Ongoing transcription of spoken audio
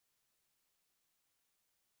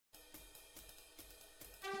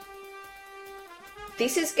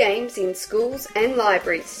This is Games in Schools and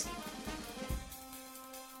Libraries.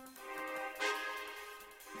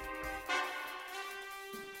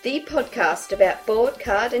 The podcast about board,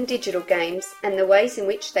 card and digital games and the ways in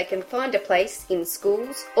which they can find a place in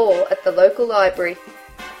schools or at the local library.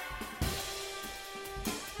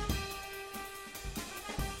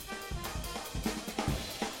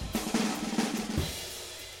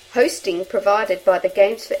 Hosting provided by the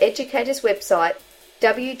Games for Educators website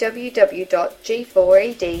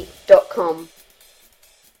www.g4ed.com.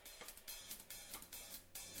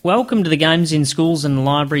 Welcome to the Games in Schools and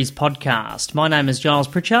Libraries podcast. My name is Giles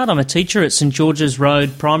Pritchard. I'm a teacher at St George's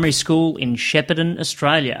Road Primary School in Shepparton,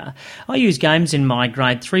 Australia. I use games in my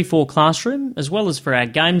grade 3-4 classroom, as well as for our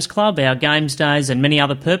games club, our games days and many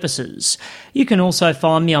other purposes. You can also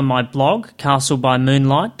find me on my blog,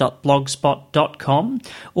 castlebymoonlight.blogspot.com,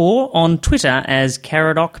 or on Twitter as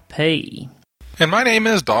CaradocP. And my name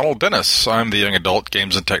is Donald Dennis. I'm the Young Adult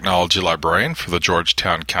Games and Technology Librarian for the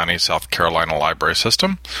Georgetown County, South Carolina Library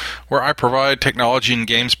System, where I provide technology and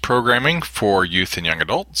games programming for youth and young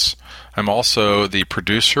adults. I'm also the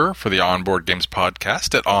producer for the Onboard Games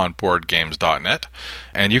podcast at onboardgames.net,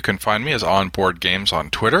 and you can find me as Onboard Games on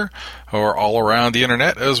Twitter or all around the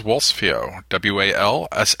internet as Walsfeo,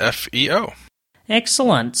 W-A-L-S-F-E-O.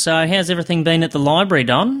 Excellent. So how's everything been at the library,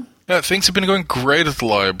 Don? Things have been going great at the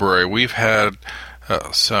library. We've had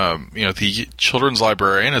the children's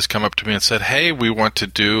librarian has come up to me and said, hey, we want to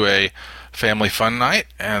do a family fun night.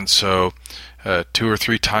 And so 2 or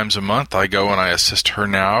 3 times a month I go and I assist her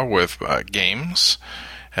now with games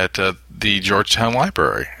at the Georgetown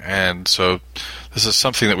Library. And so this is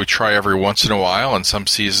something that we try every once in a while, and some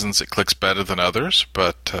seasons it clicks better than others,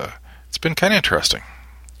 but it's been kind of interesting.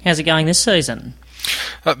 How's it going this season?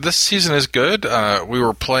 This season is good. We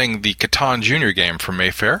were playing the Catan Junior game from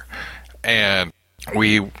Mayfair, and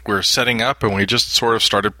we were setting up, and we just sort of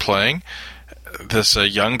started playing. This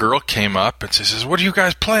young girl came up, and she says, what are you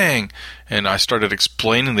guys playing? And I started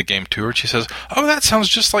explaining the game to her, and she says, oh, that sounds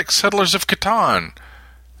just like Settlers of Catan.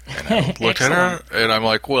 And I looked at her, and I'm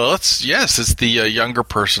like, well, it's the younger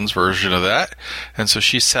person's version of that. And so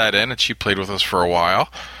she sat in, and she played with us for a while.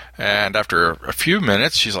 And after a few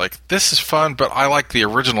minutes, she's like, this is fun, but I like the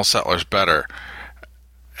original Settlers better.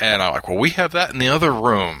 And I'm like, well, we have that in the other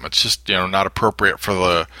room. It's just, not appropriate for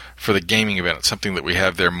the gaming event. It's something that we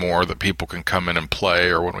have there more that people can come in and play,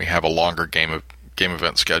 or when we have a longer game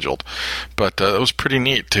event scheduled. But it was pretty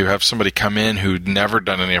neat to have somebody come in who'd never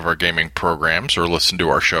done any of our gaming programs or listened to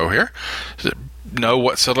our show here, know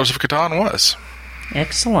what Settlers of Catan was.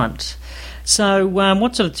 Excellent. So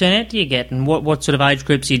what sort of turnout do you get, and what sort of age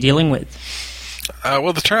groups are you dealing with?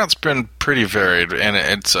 Well, the turnout's been pretty varied, and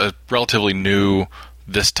it's relatively new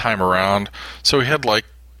this time around. So we had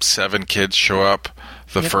 7 kids show up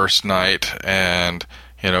the first night, and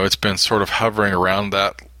it's been sort of hovering around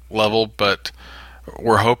that level, but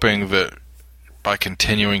we're hoping that by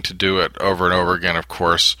continuing to do it over and over again, of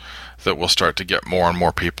course, that we'll start to get more and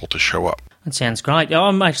more people to show up. That sounds great.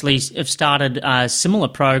 I actually have started a similar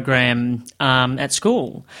program at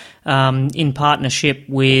school in partnership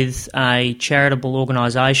with a charitable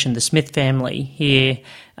organisation, the Smith family here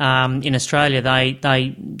in Australia.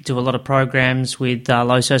 They do a lot of programs with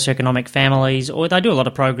low socioeconomic families, or they do a lot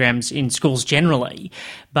of programs in schools generally,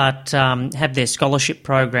 but have their scholarship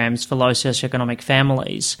programs for low socioeconomic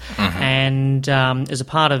families. Mm-hmm. And as a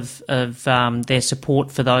part of their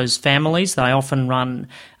support for those families, they often run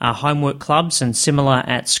homework clubs and similar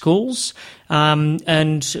at schools.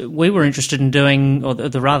 And we were interested in doing, or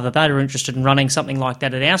rather they were interested in running something like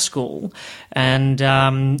that at our school. And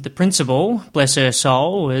the principal, bless her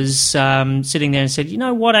soul, was sitting there and said, you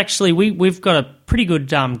know what, actually we've got a pretty good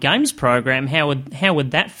games program. How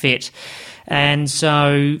would that fit? And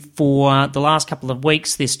so for the last couple of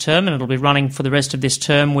weeks this term, and it'll be running for the rest of this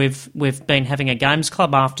term, we've been having a games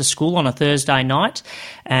club after school on a Thursday night,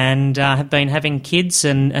 and have been having kids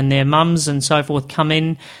and their mums and so forth come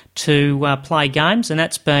in to play games, and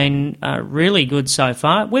that's been really good so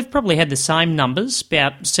far. We've probably had the same numbers,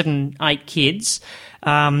 about 7-8 kids,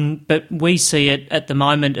 but we see it at the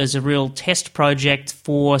moment as a real test project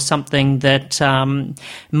for something that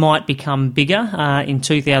might become bigger in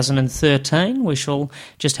 2013. We shall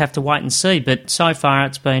just have to wait and see, but so far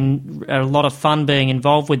it's been a lot of fun being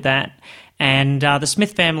involved with that. And the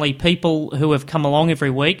Smith family people who have come along every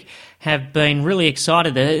week have been really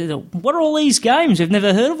excited. What are all these games? We've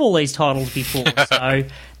never heard of all these titles before. So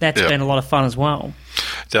that's been a lot of fun as well.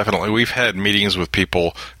 Definitely. We've had meetings with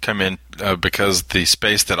people come in because the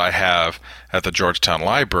space that I have at the Georgetown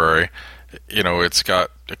Library it's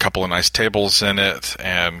got a couple of nice tables in it,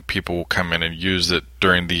 and people will come in and use it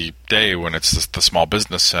during the day when it's the small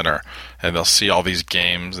business center, and they'll see all these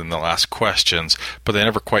games and they'll ask questions, but they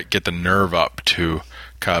never quite get the nerve up to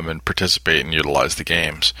come and participate and utilize the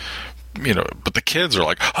games. But the kids are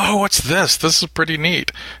like, oh, what's this? This is pretty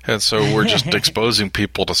neat. And so we're just exposing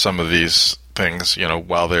people to some of these things,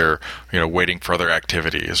 while they're, waiting for other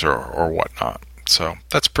activities or whatnot. So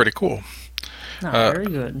that's pretty cool. Very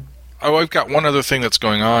good. I've got one other thing that's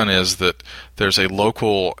going on is that there's a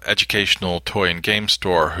local educational toy and game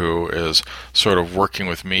store who is sort of working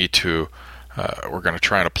with me to, we're going to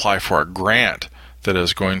try and apply for a grant that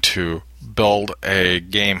is going to build a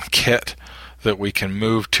game kit that we can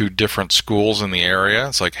move to different schools in the area.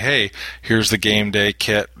 It's like, hey, here's the game day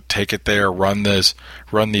kit. Take it there. Run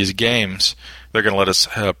these games. They're going to let us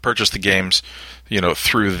purchase the games,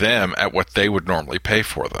 through them at what they would normally pay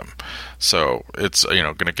for them. So it's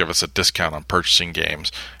going to give us a discount on purchasing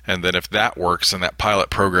games. And then if that works and that pilot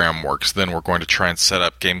program works, then we're going to try and set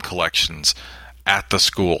up game collections at the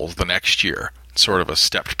school the next year. Sort of a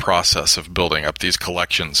stepped process of building up these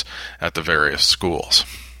collections at the various schools.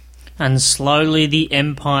 And slowly the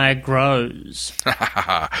empire grows.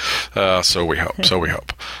 So we hope.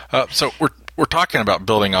 So we're talking about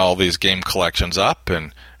building all these game collections up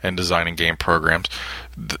and designing game programs.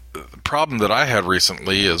 The problem that I had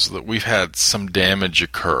recently is that we've had some damage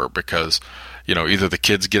occur because, either the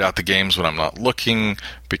kids get out the games when I'm not looking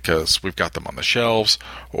because we've got them on the shelves,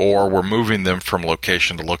 or we're moving them from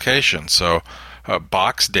location to location. So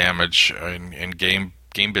box damage and game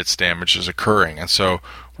bits damage is occurring. And so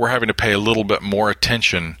we're having to pay a little bit more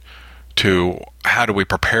attention to how do we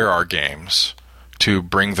prepare our games to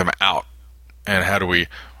bring them out, and how do we,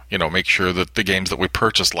 make sure that the games that we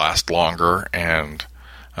purchase last longer, and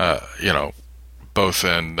both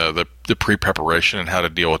in the pre-preparation and how to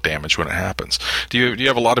deal with damage when it happens. Do you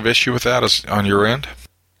have a lot of issue with that on your end?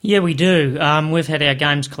 Yeah, we do. We've had our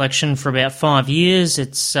games collection for about 5 years.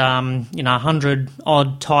 It's 100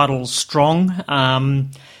 odd titles strong.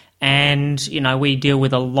 And, we deal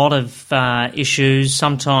with a lot of issues,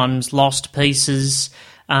 sometimes lost pieces,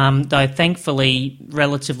 though thankfully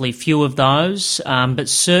relatively few of those, but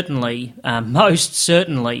certainly, most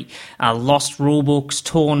certainly, lost rulebooks,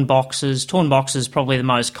 torn boxes. Torn boxes probably the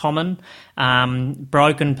most common,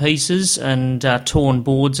 broken pieces and torn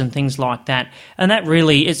boards and things like that. And that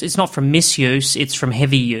really, it's not from misuse, it's from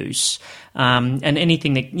heavy use. And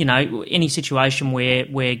anything that, any situation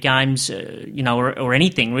where games, or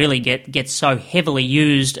anything really gets so heavily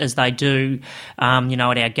used as they do,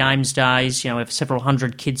 at our games days, we have several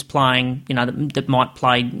hundred kids playing, that might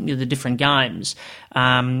play the different games.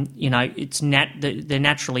 They're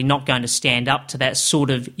naturally not going to stand up to that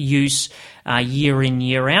sort of use year in,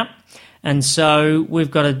 year out. And so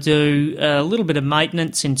we've got to do a little bit of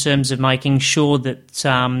maintenance in terms of making sure that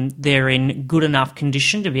they're in good enough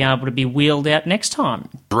condition to be able to be wheeled out next time.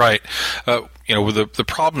 Right. With the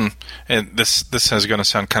problem, and this is going to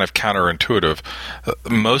sound kind of counterintuitive,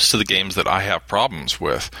 most of the games that I have problems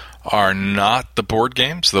with are not the board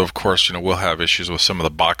games, though of course, we'll have issues with some of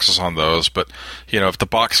the boxes on those, but, if the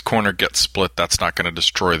box corner gets split, that's not going to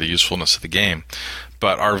destroy the usefulness of the game.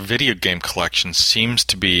 But our video game collection seems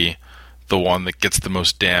to be the one that gets the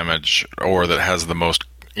most damage, or that has the most,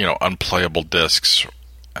 unplayable discs.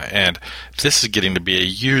 And this is getting to be a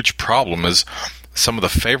huge problem, as some of the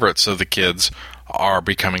favorites of the kids are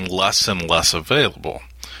becoming less and less available.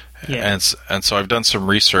 Yeah. And so I've done some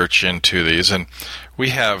research into these, and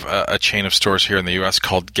we have a chain of stores here in the U.S.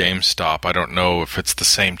 called GameStop. I don't know if it's the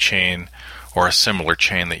same chain or a similar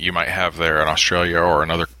chain that you might have there in Australia or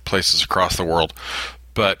in other places across the world.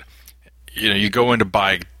 But you go in to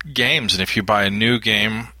buy games, and if you buy a new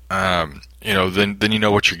game, then you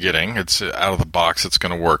know what you're getting. It's out of the box. It's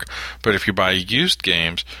going to work. But if you buy used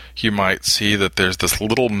games, you might see that there's this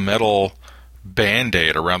little metal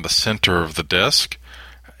Band-Aid around the center of the disc,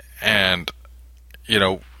 and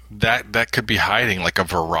that could be hiding like a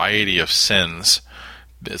variety of sins.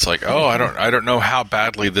 It's like, oh, I don't know how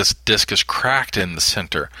badly this disc is cracked in the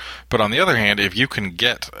center. But on the other hand, if you can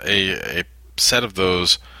get a set of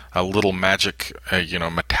those little magic,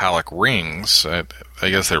 metallic rings. I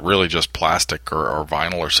guess they're really just plastic or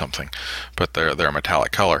vinyl or something, but they're a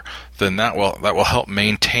metallic color. Then that will help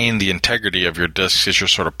maintain the integrity of your discs as you're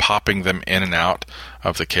sort of popping them in and out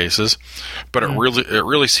of the cases. But it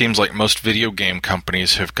really seems like most video game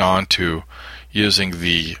companies have gone to using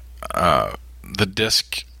the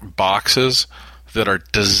disc boxes that are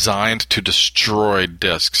designed to destroy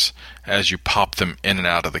discs as you pop them in and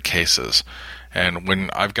out of the cases. And when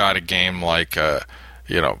I've got a game like,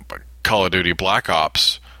 Call of Duty Black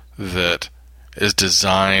Ops that is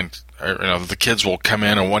designed. The kids will come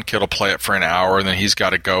in and one kid will play it for an hour and then he's got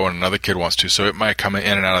to go and another kid wants to. So it might come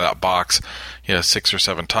in and out of that box, 6 or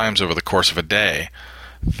 7 times over the course of a day.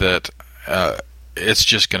 That it's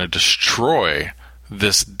just going to destroy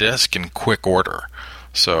this disc in quick order.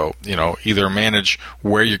 So, either manage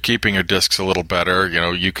where you're keeping your discs a little better.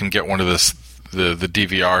 You can get one of the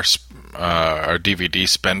DVR or DVD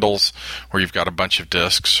spindles where you've got a bunch of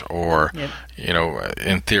discs, or,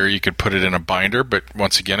 in theory you could put it in a binder, but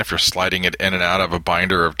once again, if you're sliding it in and out of a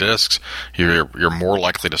binder of discs, you're more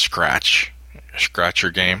likely to scratch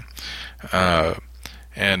your game.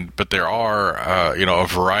 But there are, a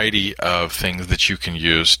variety of things that you can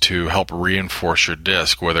use to help reinforce your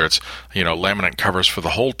disc, whether it's, laminate covers for the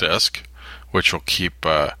whole disc, which will keep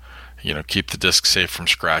the disc safe from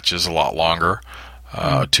scratches a lot longer,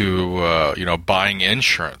 to buying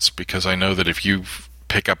insurance, because I know that if you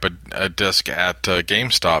pick up a disc at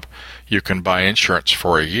GameStop, you can buy insurance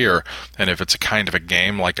for a year, and if it's a kind of a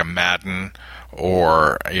game like a Madden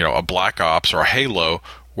or, a Black Ops or a Halo,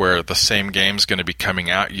 where the same game's going to be coming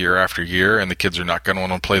out year after year and the kids are not going to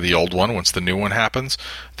want to play the old one once the new one happens,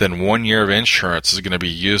 then 1 year of insurance is going to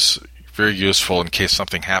be very useful in case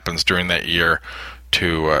something happens during that year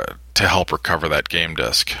to help recover that game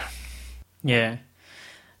disc. Yeah.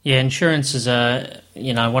 Yeah, insurance is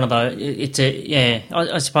one of those.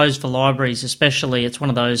 I suppose for libraries especially, it's one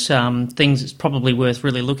of those things that's probably worth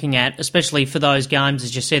really looking at, especially for those games,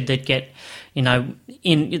 as you said, that get,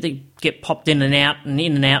 they get popped in and out and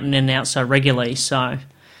in and out and in and out so regularly. So,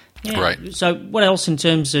 yeah. Right. So, what else in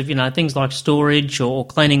terms of things like storage or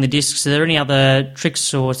cleaning the discs? Are there any other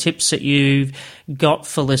tricks or tips that you've got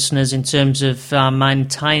for listeners in terms of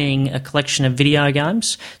maintaining a collection of video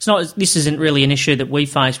games? This isn't really an issue that we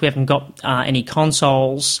face. We haven't got any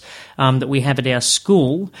consoles that we have at our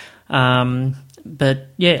school, but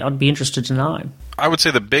yeah, I'd be interested to know. I would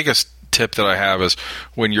say the biggest tip that I have is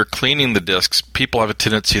when you're cleaning the discs, people have a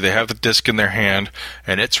tendency, they have the disc in their hand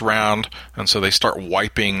and it's round, and so they start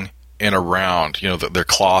wiping in around, their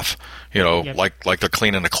cloth, yep. like they're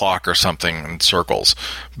cleaning a clock or something in circles.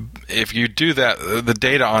 If you do that, the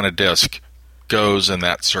data on a disc goes in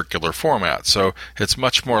that circular format, so it's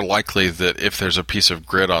much more likely that if there's a piece of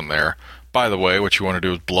grit on there, by the way, what you want to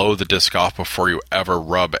do is blow the disc off before you ever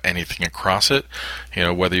rub anything across it.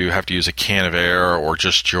 Whether you have to use a can of air or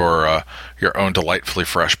just your own delightfully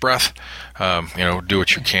fresh breath, do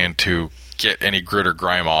what you can to get any grit or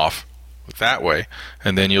grime off that way.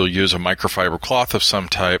 And then you'll use a microfiber cloth of some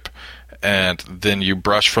type, and then you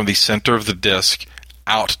brush from the center of the disc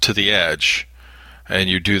out to the edge, and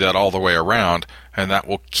you do that all the way around, and that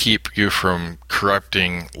will keep you from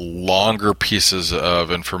corrupting longer pieces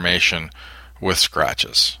of information with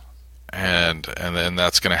scratches. And then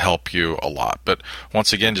that's going to help you a lot. But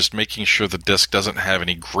once again, just making sure the disc doesn't have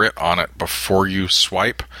any grit on it before you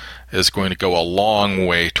swipe is going to go a long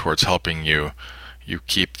way towards helping you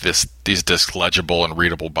keep these discs legible and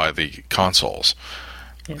readable by the consoles.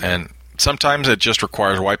 Yeah. And sometimes it just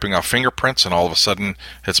requires wiping off fingerprints, and all of a sudden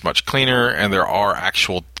it's much cleaner, and there are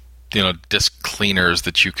actual disc cleaners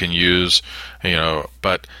that you can use,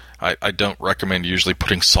 but I don't recommend usually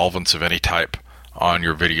putting solvents of any type on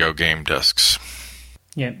your video game discs.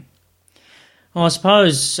 Yeah. Well, I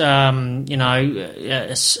suppose,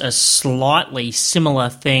 a slightly similar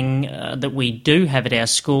thing that we do have at our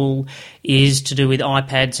school is to do with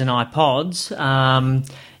iPads and iPods.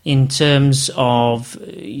 In terms of,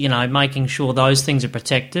 making sure those things are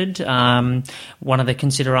protected. One of the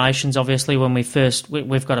considerations, obviously, when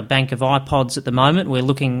we've got a bank of iPods at the moment. We're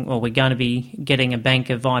going to be getting a bank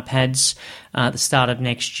of iPads at the start of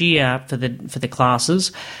next year for the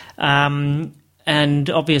classes. And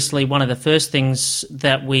obviously, one of the first things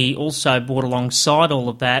that we also brought alongside all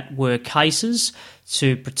of that were cases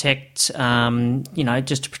to protect, just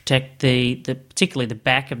to protect particularly the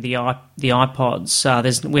back of the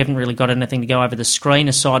iPods. We haven't really got anything to go over the screen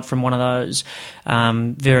aside from one of those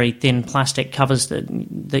very thin plastic covers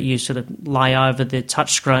that you sort of lay over the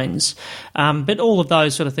touch screens. But all of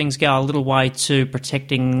those sort of things go a little way to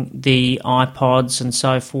protecting the iPods and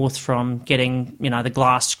so forth from getting, the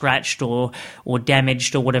glass scratched or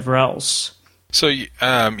damaged or whatever else. So,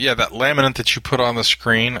 that laminate that you put on the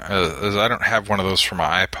screen, I don't have one of those for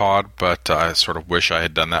my iPod, but I sort of wish I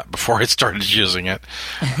had done that before I started using it.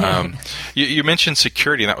 You mentioned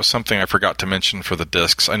security, and that was something I forgot to mention for the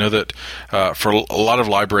discs. I know that for a lot of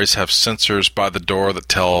libraries have sensors by the door that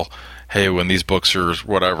tell, hey, when these books or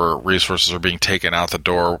whatever resources are being taken out the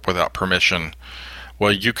door without permission.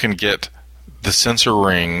 Well, you can get the sensor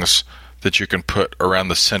rings that you can put around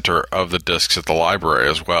the center of the discs at the library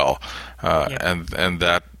as well. Yep. And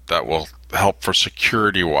that that will help for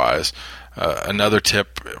security-wise. Another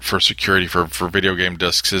tip for security for video game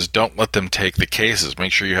discs is don't let them take the cases.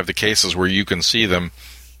 Make sure you have the cases where you can see them,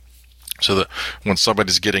 so that when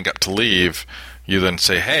somebody's getting up to leave, you then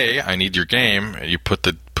say, "Hey, I need your game," and you put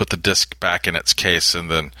the disc back in its case, and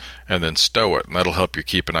then stow it, and that'll help you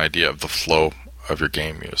keep an idea of the flow of your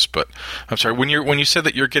game use. But I'm sorry, when you said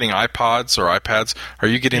that you're getting iPods or iPads, are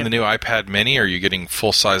you getting the new iPad Mini? Are you getting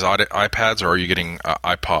full-size iPads, or are you getting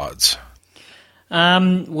iPods?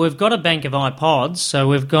 We've got a bank of iPods,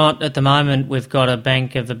 so at the moment we've got a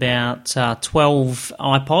bank of about 12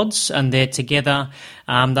 iPods, and they're together.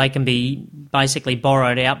 They can be basically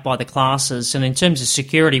borrowed out by the classes, and in terms of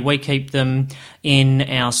security, we keep them in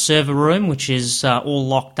our server room, which is all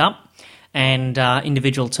locked up, and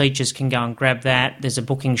individual teachers can go and grab that. There's a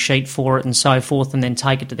booking sheet for it and so forth, and then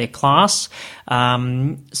take it to their class.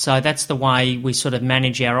 So that's the way we sort of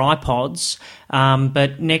manage our iPods.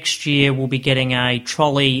 But next year we'll be getting a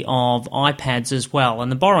trolley of iPads as well,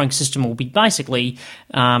 and the borrowing system will be basically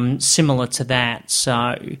similar to that.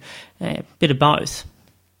 So a bit of both.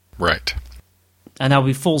 Right. And they'll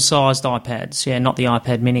be full-sized iPads, not the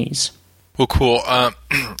iPad minis. Well, cool.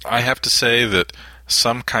 I have to say that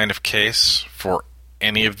some kind of case for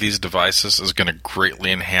any of these devices is going to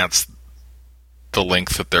greatly enhance the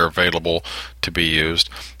length that they're available to be used.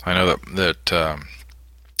 I know that the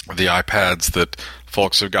iPads that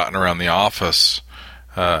folks have gotten around the office,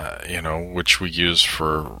 which we use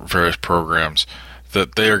for various programs,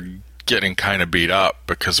 that they're getting kind of beat up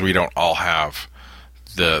because we don't all have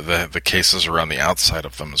the cases around the outside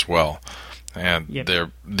of them as well. And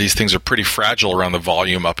these things are pretty fragile around the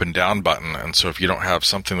volume up and down button, and so if you don't have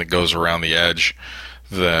something that goes around the edge,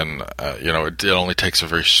 then it only takes a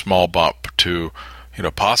very small bump to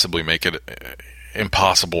possibly make it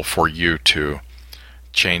impossible for you to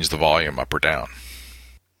change the volume up or down.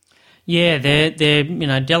 Yeah, they're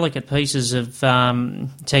delicate pieces of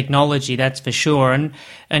technology, that's for sure.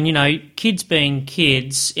 And kids being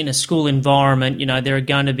kids in a school environment, there are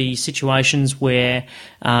going to be situations where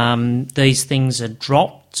these things are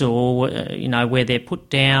dropped, or where they're put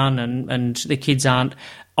down, and the kids aren't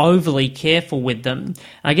overly careful with them.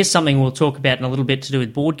 I guess something we'll talk about in a little bit to do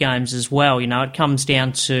with board games as well. It comes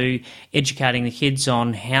down to educating the kids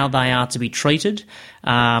on how they are to be treated,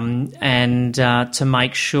 and to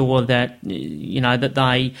make sure that that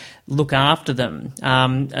they look after them,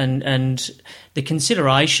 and the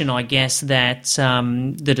consideration, I guess, that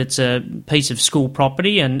it's a piece of school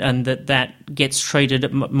property, and that gets treated,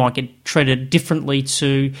 it might get treated differently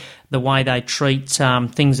to the way they treat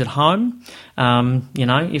things at home.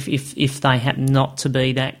 If they happen not to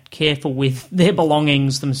be that careful with their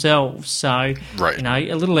belongings themselves. So, right.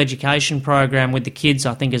 A little education program with the kids,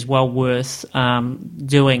 I think, is well worth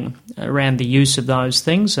doing around the use of those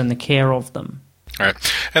things and the care of them. All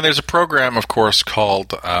right. And there's a program, of course,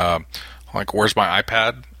 called Where's My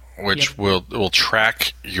iPad, which will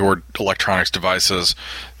track your electronics devices.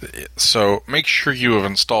 So make sure you have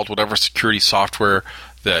installed whatever security software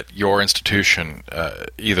that your institution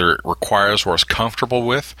either requires or is comfortable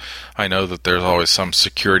with. I know that there's always some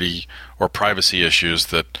security or privacy issues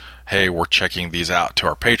that, hey, we're checking these out to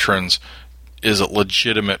our patrons. Is it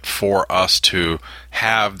legitimate for us to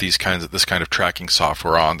have this kind of tracking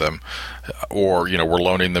software on them, or we're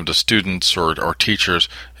loaning them to students or teachers?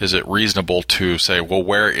 Is it reasonable to say, well,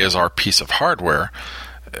 where is our piece of hardware?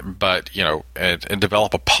 But and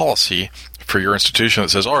develop a policy for your institution that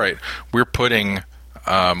says, all right, we're putting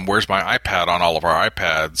Where's My iPad on all of our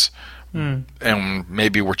iPads, and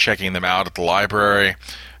maybe we're checking them out at the library,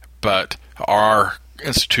 but our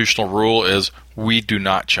institutional rule is we do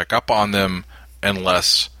not check up on them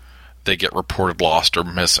unless they get reported lost or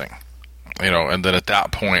missing. And then at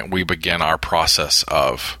that point we begin our process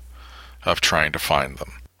of trying to find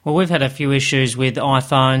them. Well, we've had a few issues with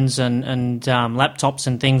iPhones and laptops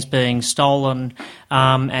and things being stolen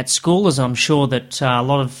at school, as I'm sure that a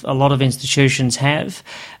lot of institutions have,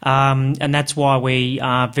 and that's why we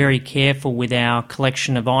are very careful with our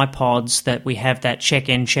collection of iPods that we have that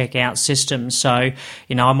check-in, check-out system. So,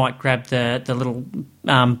 I might grab the little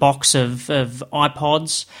box of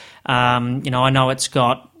iPods. I know it's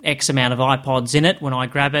got X amount of iPods in it. When I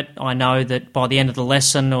grab it, I know that by the end of the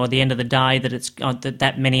lesson or the end of the day that it's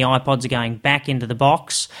that many iPods are going back into the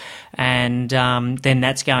box, and then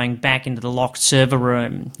that's going back into the locked server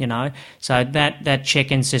room. So that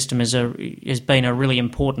check-in system has been a really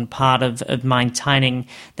important part of maintaining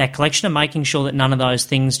that collection and making sure that none of those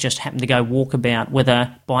things just happen to go walkabout,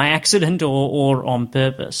 whether by accident or on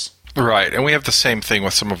purpose. Right, and we have the same thing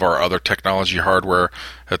with some of our other technology hardware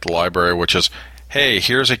at the library, which is, hey,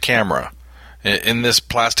 here's a camera. In this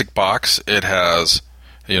plastic box, it has,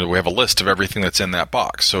 we have a list of everything that's in that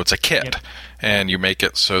box. So it's a kit. Yep. And you make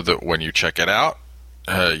it so that when you check it out,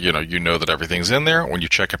 you know that everything's in there. When you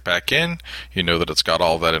check it back in, you know that it's got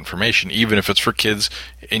all that information. Even if it's for kids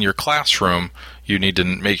in your classroom, you need to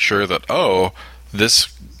make sure that,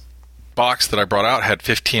 this box that I brought out had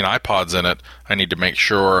 15 iPods in it. I need to make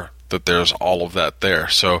sure that there's all of that there.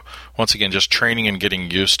 So once again, just training and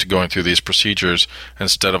getting used to going through these procedures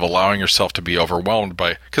instead of allowing yourself to be overwhelmed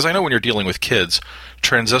by, because I know when you're dealing with kids,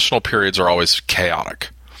 transitional periods are always chaotic.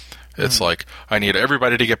 It's like, I need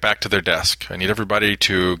everybody to get back to their desk. I need everybody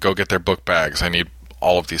to go get their book bags. I need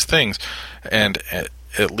all of these things. And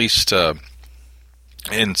at least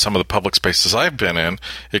in some of the public spaces I've been in,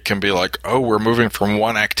 it can be like, we're moving from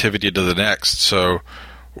one activity to the next. So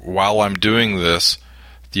while I'm doing this,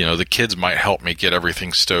 the kids might help me get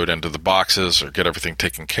everything stowed into the boxes or get everything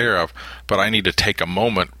taken care of, but I need to take a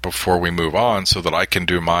moment before we move on so that I can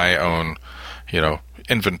do my own,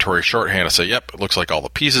 inventory shorthand to say, yep, it looks like all the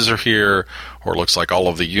pieces are here, or it looks like all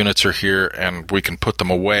of the units are here, and we can put them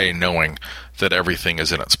away knowing that everything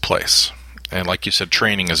is in its place. And like you said,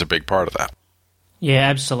 training is a big part of that. Yeah,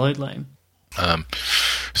 absolutely.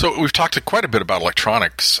 So we've talked quite a bit about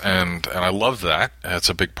electronics, and I love that. It's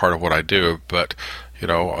a big part of what I do, but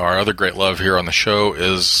our other great love here on the show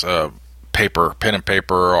is pen and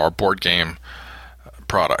paper, or board game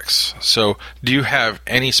products. So do you have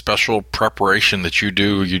any special preparation that you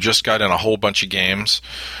do? You just got in a whole bunch of games.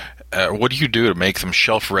 What do you do to make them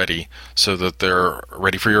shelf ready so that they're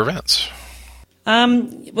ready for your events?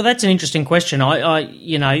 Well, that's an interesting question.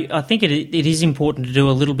 I think it is important to do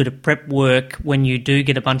a little bit of prep work when you do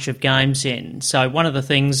get a bunch of games in. So one of the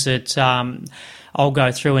things that I'll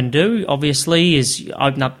go through and do, obviously, is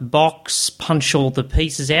open up the box, punch all the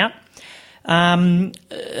pieces out.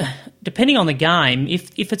 Depending on the game,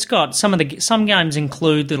 if it's got some games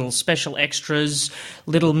include little special extras,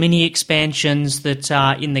 little mini expansions that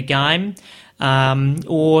are in the game,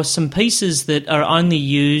 or some pieces that are only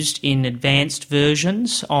used in advanced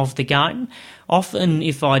versions of the game. Often,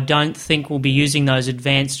 if I don't think we'll be using those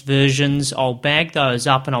advanced versions, I'll bag those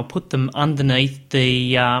up and I'll put them underneath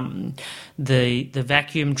the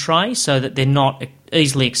vacuum tray so that they're not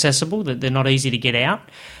easily accessible, that they're not easy to get out.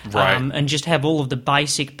 Right. And just have all of the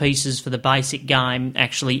basic pieces for the basic game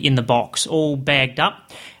actually in the box, all bagged up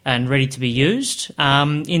and ready to be used.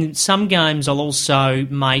 In some games, I'll also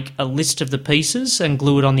make a list of the pieces and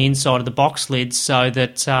glue it on the inside of the box lid so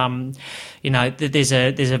that that there's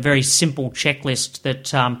a very simple checklist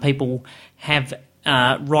that people have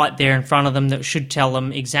right there in front of them that should tell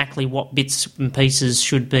them exactly what bits and pieces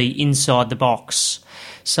should be inside the box.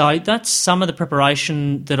 So that's some of the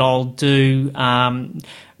preparation that I'll do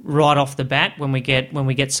right off the bat when we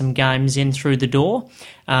get some games in through the door,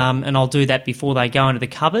 and I'll do that before they go into the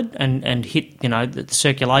cupboard and hit the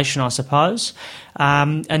circulation, I suppose.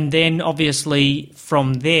 And then obviously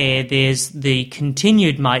from there's the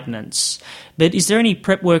continued maintenance. But is there any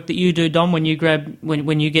prep work that you do, Dom, when you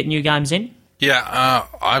get new games in? Yeah,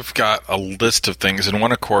 I've got a list of things, and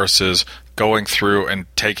one, of course, is going through and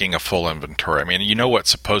taking a full inventory. I mean, you know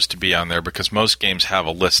what's supposed to be on there because most games have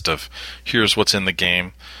a list of here's what's in the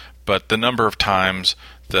game, but the number of times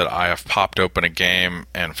that I have popped open a game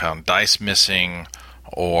and found dice missing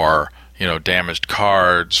or, damaged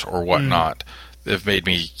cards or whatnot, have made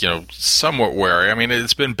me, somewhat wary. I mean,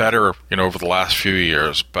 it's been better, over the last few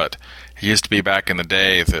years, but it used to be back in the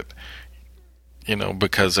day that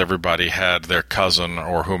because everybody had their cousin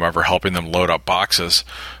or whomever helping them load up boxes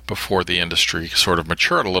before the industry sort of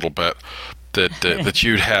matured a little bit, that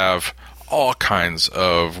you'd have all kinds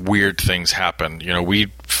of weird things happen.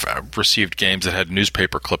 We received games that had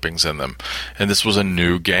newspaper clippings in them, and this was a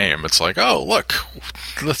new game. It's like, oh, look,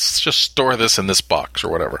 let's just store this in this box or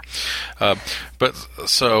whatever. But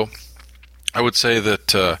so I would say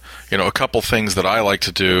that a couple things that I like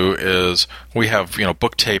to do is we have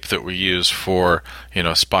book tape that we use for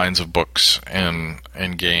spines of books and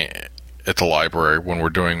game at the library when we're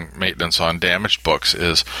doing maintenance on damaged books.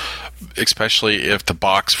 Is especially if the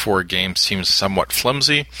box for a game seems somewhat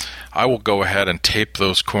flimsy, I will go ahead and tape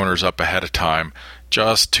those corners up ahead of time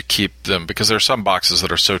just to keep them, because there are some boxes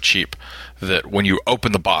that are so cheap that when you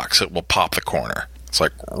open the box it will pop the corner. It's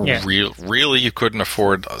like, yeah. Really, you couldn't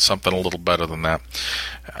afford something a little better than that.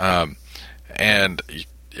 And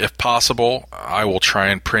if possible, I will try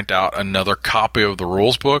and print out another copy of the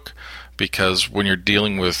rules book, because when you're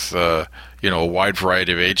dealing with a wide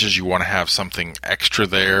variety of ages, you want to have something extra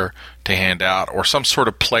there to hand out, or some sort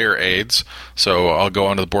of player aids. So I'll go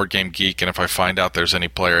onto the Board Game Geek, and if I find out there's any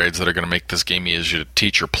player aids that are going to make this game easier to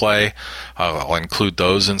teach or play, I'll include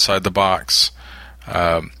those inside the box.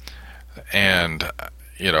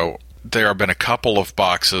 There have been a couple of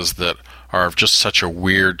boxes that are of just such a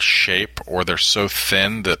weird shape, or they're so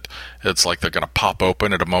thin that it's like they're going to pop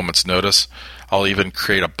open at a moment's notice. I'll even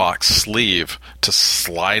create a box sleeve to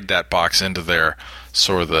slide that box into there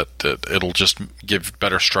so that it'll just give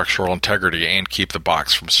better structural integrity and keep the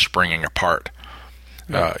box from springing apart.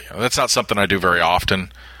 That's not something I do very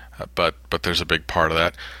often, but there's a big part of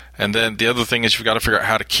that. And then the other thing is you've got to figure out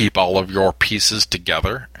how to keep all of your pieces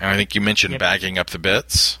together. And I think you mentioned bagging up the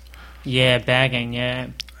bits. Yeah, bagging, yeah.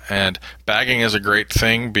 And bagging is a great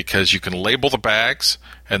thing because you can label the bags,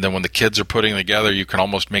 and then when the kids are putting together, you can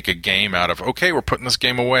almost make a game out of, okay, we're putting this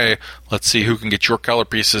game away. Let's see who can get your color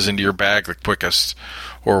pieces into your bag the quickest,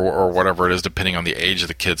 or whatever it is, depending on the age of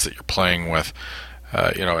the kids that you're playing with.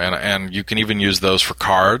 And you can even use those for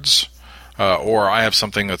cards. Or I have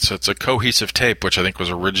something it's a cohesive tape, which I think was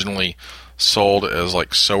originally sold as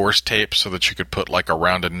like sewer's tape, so that you could put like a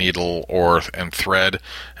rounded needle and thread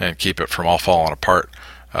and keep it from all falling apart.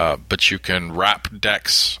 But you can wrap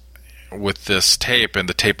decks with this tape, and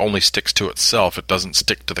the tape only sticks to itself. It doesn't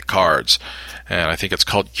stick to the cards. And I think it's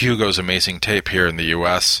called Hugo's Amazing Tape here in the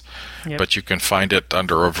U.S., but you can find it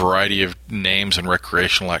under a variety of names and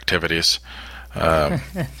recreational activities that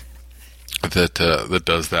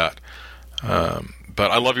does that. But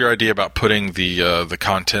I love your idea about putting the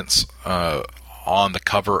contents on the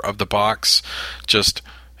cover of the box. Just,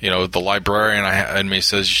 the librarian in me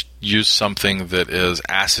says use something that is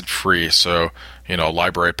acid-free, so,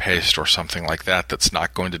 library paste or something like that that's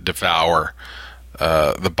not going to devour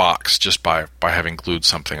the box just by having glued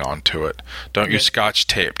something onto it. Don't use Scotch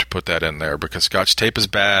tape to put that in there, because Scotch tape is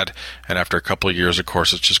bad, and after a couple of years, of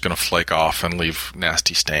course, it's just going to flake off and leave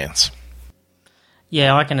nasty stains.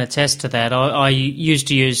 Yeah, I can attest to that. I used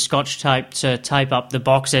to use Scotch tape to tape up the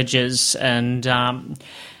box edges, and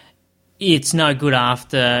it's no good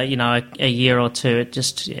after, a year or two. It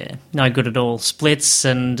just, no good at all. Splits,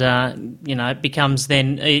 and, it becomes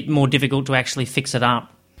then more difficult to actually fix it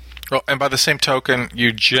up. Well, and by the same token,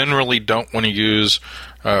 you generally don't want to use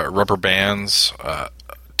rubber bands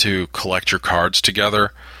to collect your cards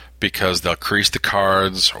together, because they'll crease the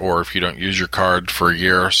cards, or if you don't use your card for a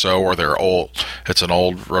year or so, or they're old, it's an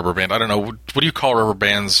old rubber band. I don't know, what do you call rubber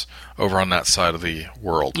bands over on that side of the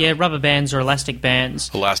world? Yeah, rubber bands or elastic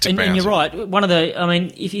bands. Elastic bands. And you're right.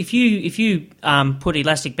 If you put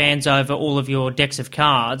elastic bands over all of your decks of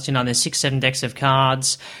cards, there's 6-7 decks of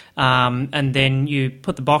cards, and then you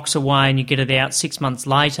put the box away and you get it out 6 months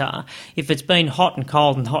later, if it's been hot and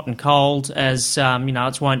cold as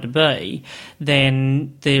it's wont to be,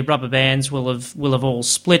 then the rubber bands will have all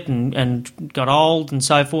split and got old and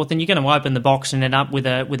so forth, and you're going to open the box and end up with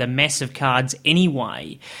a mess of cards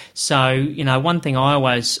anyway. So, one thing I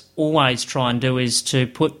always try and do is to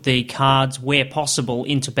put the cards where possible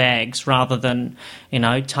into bags, rather than,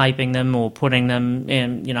 taping them or putting them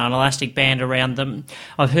in, an elastic band around them.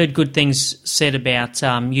 I've heard good things said about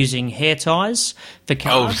using hair ties for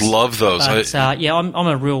cards. Oh, love those. But, I'm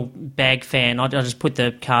a real bag fan. I just put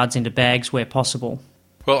the cards into bags where possible.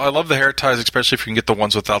 Well, I love the hair ties, especially if you can get the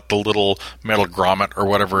ones without the little metal grommet or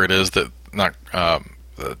whatever it is the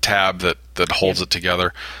tab that holds it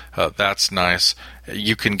together. That's nice.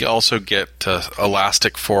 You can also get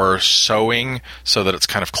elastic for sewing, so that it's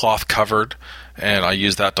kind of cloth covered, and I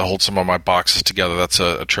use that to hold some of my boxes together. That's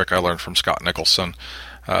a trick I learned from Scott Nicholson.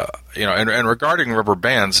 And regarding rubber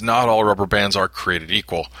bands, not all rubber bands are created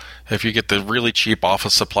equal. If you get the really cheap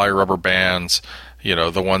office supply rubber bands,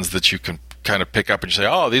 the ones that you can kind of pick up and you say,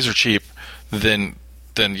 oh, these are cheap, then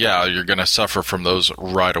yeah, you're going to suffer from those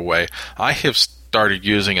right away. I have started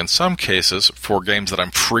using, in some cases, for games that I'm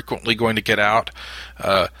frequently going to get out,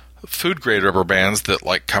 food grade rubber bands that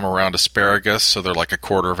come around asparagus, so they're like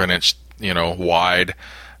 1/4 of an inch, wide,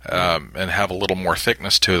 and have a little more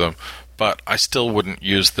thickness to them. But I still wouldn't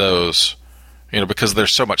use those, because they're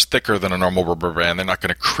so much thicker than a normal rubber band. They're not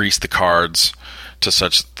going to crease the cards to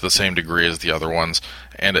the same degree as the other ones.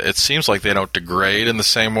 And it seems like they don't degrade in the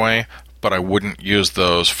same way, but I wouldn't use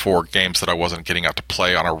those for games that I wasn't getting out to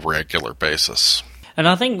play on a regular basis. And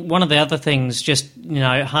I think one of the other things, just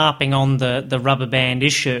harping on the rubber band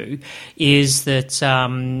issue, is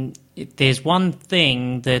that there's one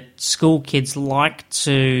thing that school kids like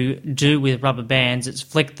to do with rubber bands, it's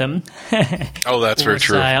flick them. Oh, that's very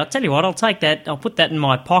true. I'll tell you what, I'll take that, I'll put that in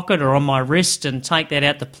my pocket or on my wrist and take that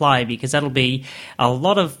out to play, because that'll be a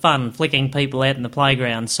lot of fun flicking people out in the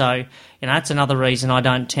playground. So, that's another reason I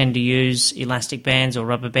don't tend to use elastic bands or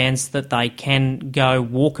rubber bands, that they can go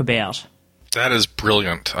walkabout. That is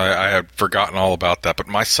brilliant. I had forgotten all about that, but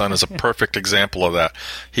my son is a perfect example of that.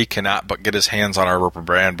 He cannot but get his hands on our rubber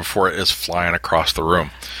band before it is flying across the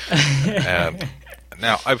room. And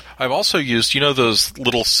now, I've also used, those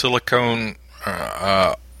little silicone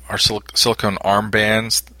silicone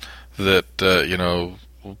armbands that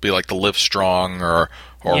will be like the Live Strong or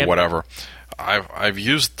Yep. whatever. I've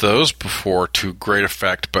used those before to great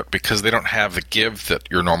effect, but because they don't have the give that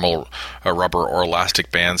your normal rubber or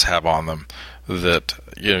elastic bands have on them, that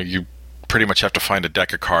you pretty much have to find a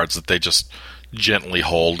deck of cards that they just gently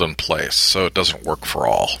hold in place, so it doesn't work for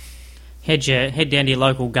all. Head down to your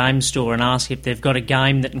local game store and ask if they've got a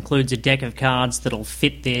game that includes a deck of cards that'll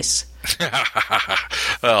fit this.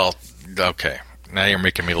 Well, okay. Now you're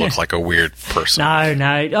making me look like a weird person.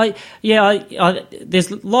 No.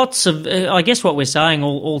 There's lots of... I guess what we're saying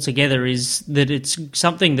all together is that it's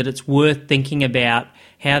something that it's worth thinking about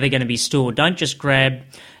how they're going to be stored. Don't just grab,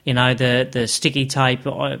 the sticky tape,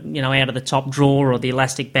 out of the top drawer, or the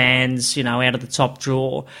elastic bands, out of the top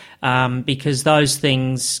drawer, because those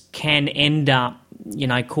things can end up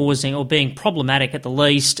causing, or being problematic at the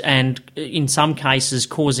least, and in some cases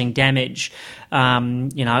causing damage,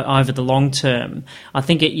 over the long term. I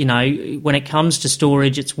think when it comes to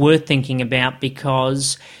storage, it's worth thinking about,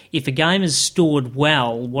 because if a game is stored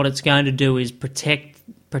well, what it's going to do is protect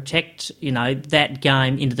that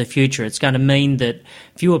game into the future. It's going to mean that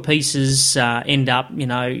fewer pieces end up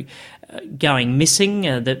going missing,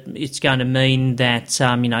 that it's going to mean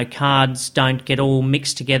that cards don't get all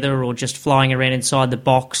mixed together or just flying around inside the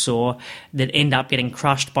box, or that end up getting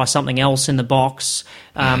crushed by something else in the box.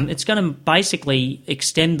 It's going to basically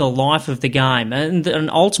extend the life of the game, and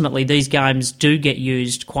ultimately these games do get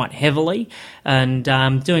used quite heavily, and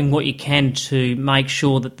doing what you can to make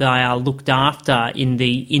sure that they are looked after in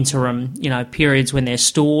the interim periods when they're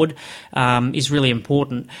stored is really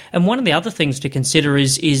important. And one of the other things to consider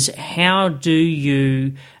is how do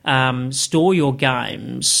you store your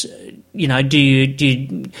games?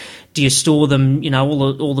 Do you store them,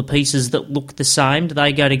 all the pieces that look the same, do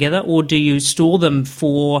they go together, or do you store them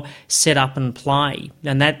for set up and play?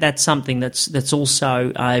 And that's something that's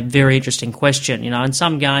also a very interesting question. In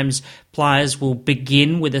some games, players will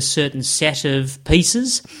begin with a certain set of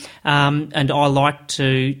pieces, and I like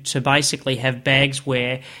to basically have bags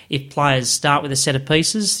where if players start with a set of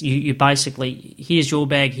pieces, you basically, here's your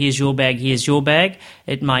bag, here's your bag, here's your bag.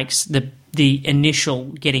 It makes the initial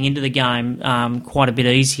getting into the game quite a bit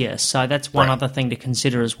easier. So that's one other thing to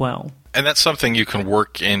consider as well. And that's something you can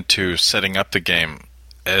work into setting up the game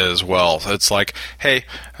as well. It's like, hey,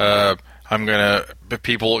 I'm going to,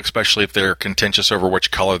 people, especially if they're contentious over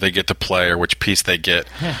which color they get to play or which piece they get,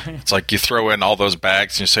 it's like you throw in all those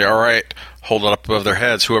bags and you say, all right, hold it up above their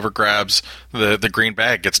heads. Whoever grabs the green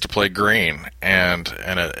bag gets to play green, and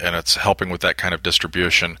it's helping with that kind of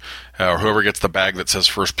distribution. Or whoever gets the bag that says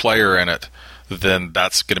first player in it, then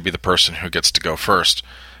that's going to be the person who gets to go first.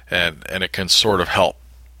 And it can sort of help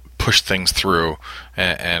push things through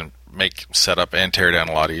and make setup and tear down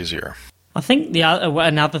a lot easier. I think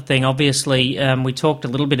another thing, obviously, we talked a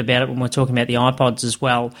little bit about it when we were talking about the iPods as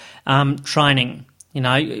well, training.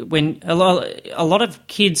 When a lot of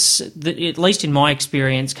kids, at least in my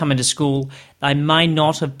experience, come into school, they may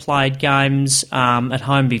not have played games at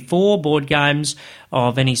home before, board games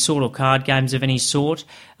of any sort or card games of any sort.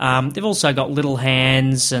 They've also got little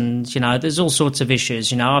hands, and there's all sorts of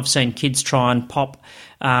issues. I've seen kids try and pop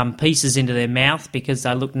pieces into their mouth because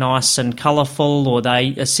they look nice and colourful, or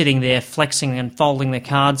they are sitting there flexing and folding the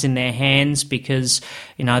cards in their hands because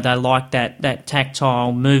they like that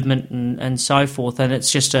tactile movement and so forth, and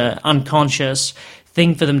it's just a unconscious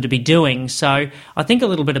thing for them to be doing. So I think a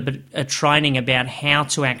little bit of a training about how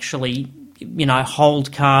to actually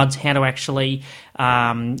hold cards, how to actually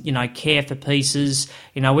care for pieces.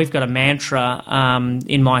 We've got a mantra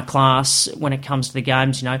in my class when it comes to the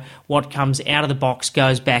games. What comes out of the box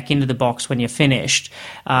goes back into the box when you're finished.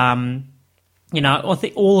 I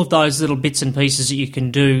think all of those little bits and pieces that you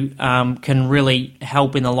can do can really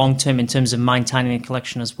help in the long term in terms of maintaining a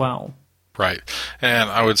collection as well. Right. And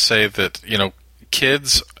I would say that,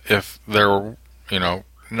 kids, if they're,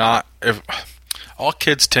 if all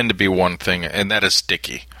kids tend to be one thing, and that is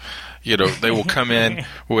sticky. they will come in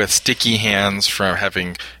with sticky hands from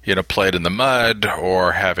having, played in the mud,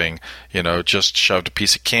 or having, just shoved a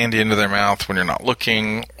piece of candy into their mouth when you're not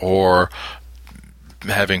looking, or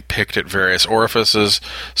having picked at various orifices.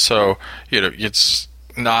 So, it's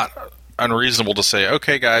not unreasonable to say,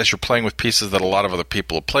 okay, guys, you're playing with pieces that a lot of other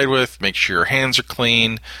people have played with. Make sure your hands are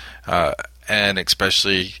clean, and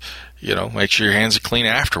especially, make sure your hands are clean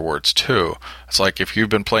afterwards, too. It's like if you've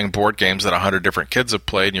been playing board games that 100 different kids have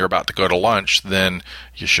played and you're about to go to lunch, then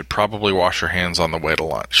you should probably wash your hands on the way to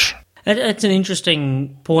lunch. It's an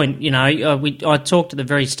interesting point. I talked at the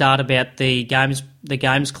very start about the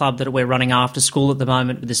games club that we're running after school at the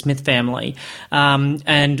moment with the Smith family.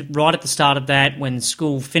 And right at the start of that, when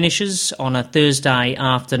school finishes on a Thursday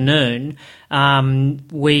afternoon,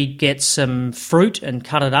 we get some fruit and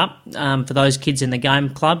cut it up for those kids in the game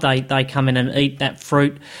club. They come in and eat that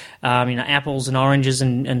fruit, apples and oranges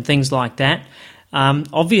and things like that.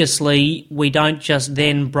 Obviously, we don't just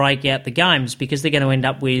then break out the games, because they're going to end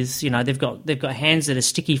up with, they've got hands that are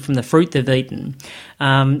sticky from the fruit they've eaten.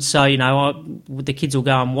 So the kids will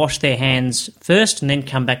go and wash their hands first and then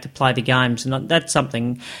come back to play the games. And that's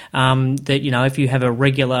something that, if you have a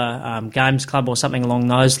regular games club or something along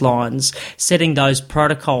those lines, setting those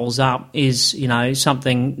protocols up is,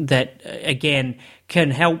 something that, again,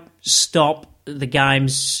 can help stop the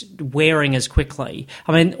games wearing as quickly.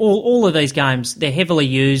 I mean, all of these games, they're heavily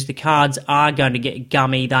used. The cards are going to get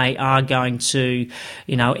gummy. They are going to,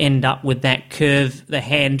 end up with that curve, the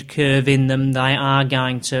hand curve in them. They are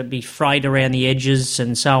going to be frayed around the edges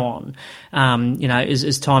and so on,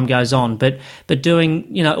 as time goes on. But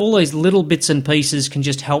doing, all these little bits and pieces can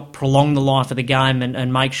just help prolong the life of the game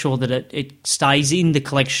and make sure that it stays in the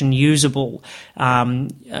collection usable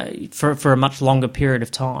for a much longer period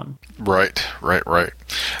of time. Right.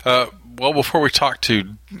 Well, before we get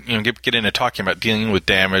into talking about dealing with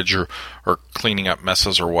damage or cleaning up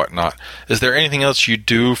messes or whatnot, is there anything else you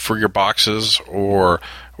do for your boxes or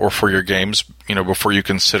for your games, before you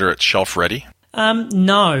consider it shelf ready?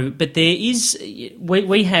 No, but there is.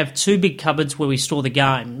 We have two big cupboards where we store the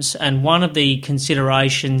games, and one of the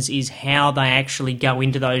considerations is how they actually go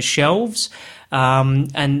into those shelves.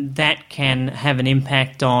 And that can have an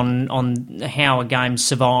impact on how a game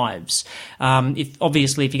survives. If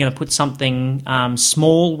you're going to put something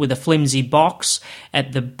small with a flimsy box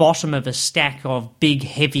at the bottom of a stack of big,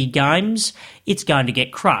 heavy games, it's going to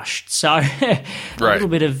get crushed. So a little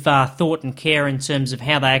bit of thought and care in terms of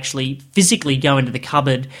how they actually physically go into the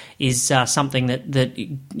cupboard is something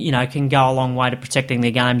that can go a long way to protecting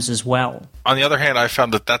their games as well. On the other hand, I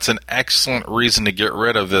found that that's an excellent reason to get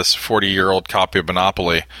rid of this 40-year-old copy of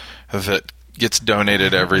Monopoly that gets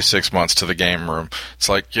donated every 6 months to the game room. It's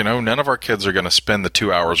like, none of our kids are going to spend the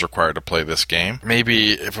 2 hours required to play this game.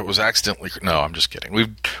 Maybe if it was accidentally... No, I'm just kidding.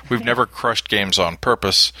 We've never crushed games on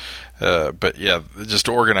purpose, but yeah, just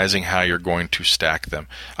organizing how you're going to stack them.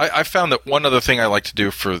 I found that one other thing I like to do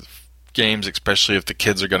for games, especially if the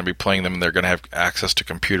kids are going to be playing them and they're going to have access to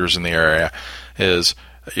computers in the area, is...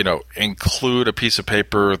 include a piece of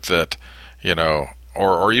paper that,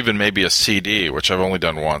 or even maybe a CD, which I've only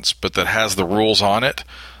done once, but that has the rules on it,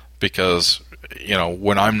 because,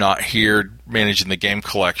 when I'm not here managing the game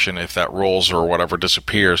collection, if that rules or whatever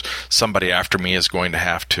disappears, somebody after me is going to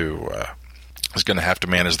have to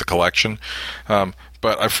manage the collection. But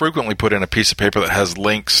I frequently put in a piece of paper that has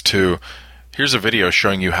links to, here's a video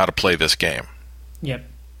showing you how to play this game. Yep.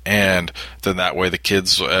 And then that way the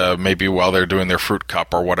kids, maybe while they're doing their fruit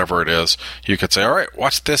cup or whatever it is, you could say, all right,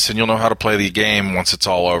 watch this, and you'll know how to play the game once it's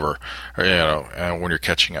all over, or, when you're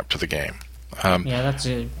catching up to the game. Yeah, that's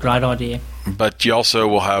a great idea. But you also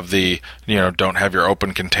will have the, don't have your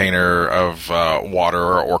open container of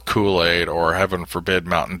water or Kool-Aid or, heaven forbid,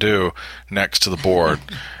 Mountain Dew next to the board,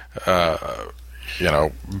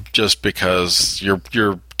 just because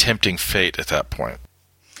you're tempting fate at that point.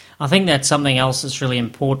 I think that's something else that's really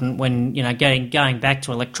important when, going back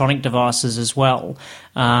to electronic devices as well.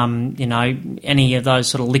 Any of those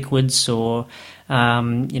sort of liquids or,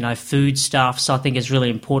 foodstuffs, I think is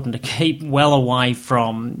really important to keep well away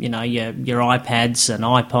from, your iPads and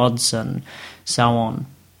iPods and so on.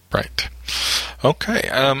 Right. Okay.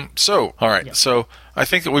 All right. Yep. So I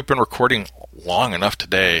think that we've been recording long enough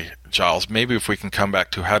today, Giles. Maybe if we can come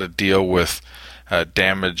back to how to deal with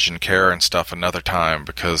damage and care and stuff another time,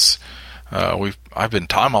 because I've been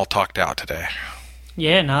all talked out today.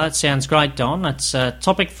 Yeah, no, that sounds great, Don. That's a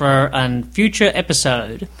topic for a future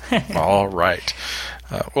episode. All right.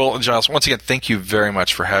 Well, Giles, once again, thank you very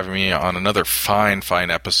much for having me on another fine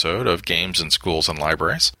episode of Games in Schools and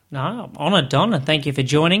Libraries. No, I'm honoured, Don, and thank you for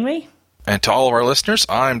joining me. And to all of our listeners,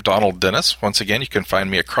 I'm Donald Dennis. Once again, you can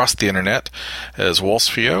find me across the internet as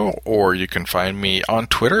Wolfsfio, or you can find me on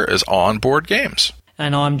Twitter as OnBoardGames.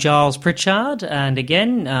 And I'm Giles Pritchard, and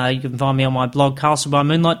again, you can find me on my blog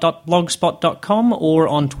castlebymoonlight.blogspot.com or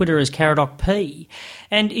on Twitter as CaradocP.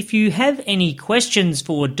 And if you have any questions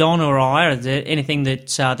for Don or I, or anything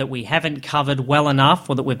that we haven't covered well enough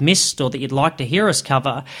or that we've missed or that you'd like to hear us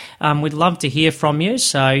cover, we'd love to hear from you.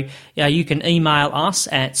 So you can email us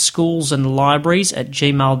at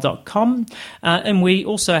schoolsandlibraries@gmail.com. And we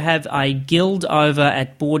also have a guild over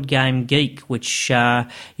at Board Game Geek, which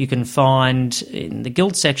you can find in the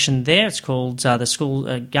guild section there. It's called the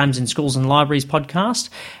School Games in Schools and Libraries podcast.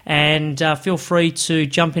 And feel free to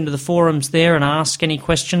jump into the forums there and ask any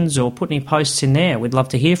questions or put any posts in there. We'd love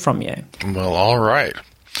to hear from you. Well, all right.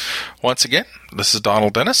 Once again, this is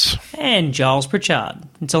Donald Dennis. And Giles Pritchard.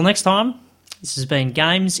 Until next time, this has been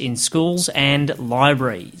Games in Schools and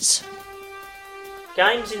Libraries.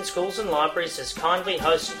 Games in Schools and Libraries is kindly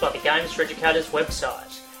hosted by the Games for Educators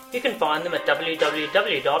website. You can find them at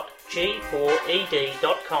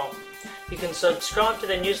www.g4ed.com. You can subscribe to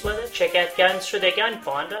their newsletter, check out games through their Game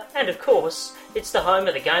Finder, and of course, it's the home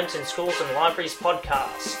of the Games in Schools and Libraries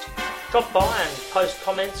podcast. Drop by and post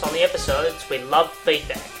comments on the episodes. We love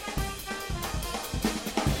feedback.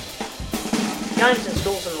 Games in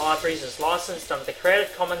Schools and Libraries is licensed under the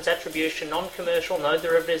Creative Commons Attribution Non-Commercial No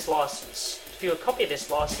Derivatives license. To view a copy of this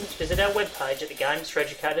license, visit our webpage at the Games for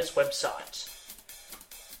Educators website.